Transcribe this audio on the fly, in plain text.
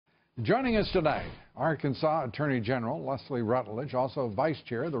Joining us tonight, Arkansas Attorney General Leslie Rutledge, also Vice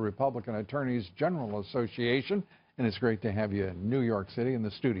Chair of the Republican Attorneys General Association. And it's great to have you in New York City in the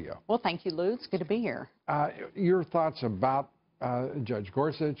studio. Well, thank you, Lou. It's good to be here. Your thoughts about Judge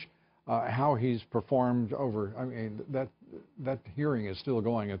Gorsuch, how he's performed over, I mean, that hearing is still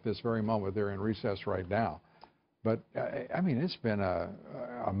going at this very moment. They're in recess right now. But, I mean, it's been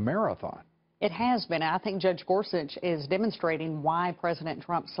a marathon. It has been. I think Judge Gorsuch is demonstrating why President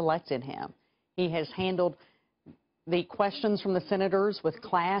Trump selected him. He has handled the questions from the senators with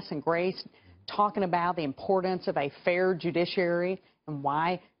class and grace, talking about the importance of a fair judiciary and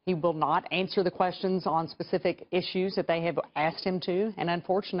why he will not answer the questions on specific issues that they have asked him to. And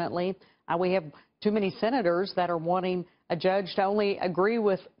unfortunately, we have too many senators that are wanting a judge to only agree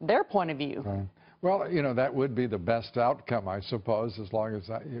with their point of view. Right. Well, you know, that would be the best outcome, I suppose, as long as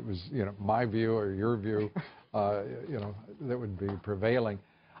it was, you know, my view or your view, you know, that would be prevailing.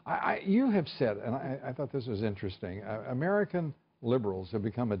 You have said, and I thought this was interesting, American liberals have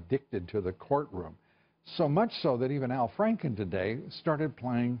become addicted to the courtroom, so much so that even Al Franken today started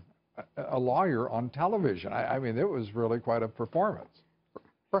playing a lawyer on television. I mean, it was really quite a performance.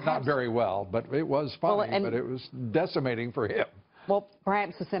 Perhaps. Not very well, but it was funny, but it was decimating for him. Well,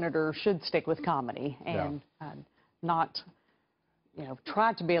 perhaps the senator should stick with comedy and not, you know,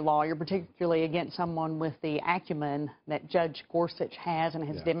 try to be a lawyer, particularly against someone with the acumen that Judge Gorsuch has and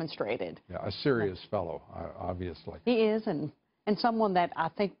has demonstrated. Yeah, a serious fellow, obviously. He is, and someone that I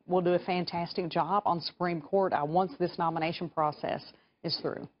think will do a fantastic job on Supreme Court once this nomination process is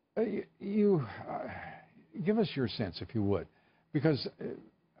through. You give us your sense, if you would, because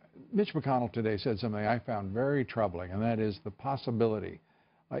Mitch McConnell today said something I found very troubling, and that is the possibility,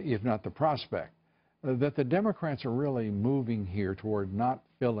 if not the prospect, that the Democrats are really moving here toward not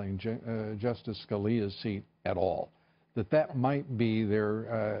filling Justice Scalia's seat at all, that might be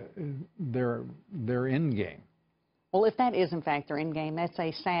their end game. Well, if that is, in fact, their end game, that's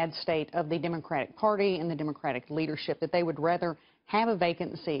a sad state of the Democratic Party and the Democratic leadership, that they would rather have a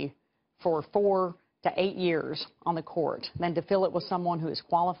vacancy for 4 to 8 years on the court than to fill it with someone who is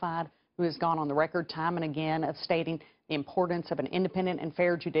qualified, who has gone on the record time and again of stating the importance of an independent and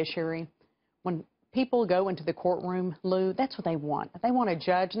fair judiciary. When people go into the courtroom, Lou, that's what they want. They want a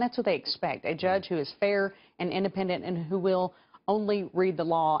judge, and that's what they expect, a judge who is fair and independent and who will only read the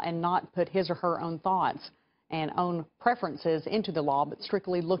law and not put his or her own thoughts and own preferences into the law, but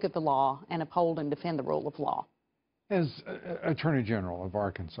strictly look at the law and uphold and defend the rule of law. As Attorney General of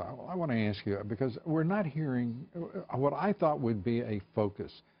Arkansas, I want to ask you, because we're not hearing what I thought would be a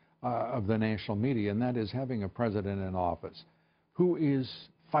focus of the national media, and that is having a president in office who is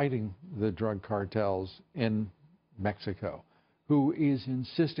fighting the drug cartels in Mexico, who is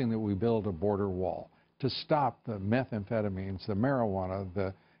insisting that we build a border wall to stop the methamphetamines, the marijuana,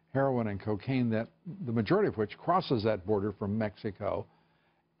 the heroin and cocaine, that the majority of which crosses that border from Mexico.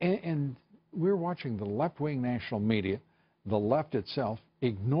 And we're watching the left-wing national media, the left itself,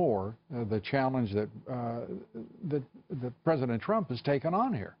 ignore the challenge that President Trump has taken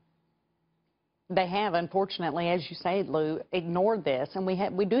on here. They have, unfortunately, as you say, Lou, ignored this. And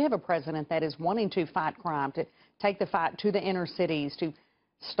we do have a president that is wanting to fight crime, to take the fight to the inner cities, to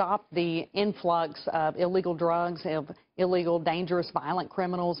stop the influx of illegal drugs, of illegal, dangerous, violent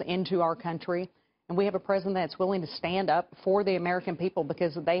criminals into our country. And we have a president that's willing to stand up for the American people,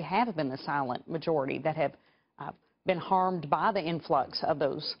 because they have been the silent majority that have been harmed by the influx of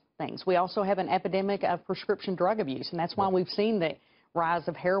those things. We also have an epidemic of prescription drug abuse, and that's why we've seen the rise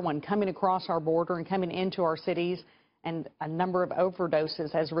of heroin coming across our border and coming into our cities, and a number of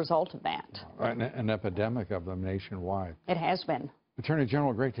overdoses as a result of that. An epidemic of them nationwide. It has been. Attorney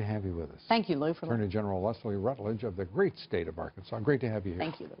General, great to have you with us. Thank you, Lou. Attorney General Leslie Rutledge of the great state of Arkansas. Great to have you here.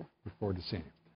 Thank you, Lou. Look forward to seeing you.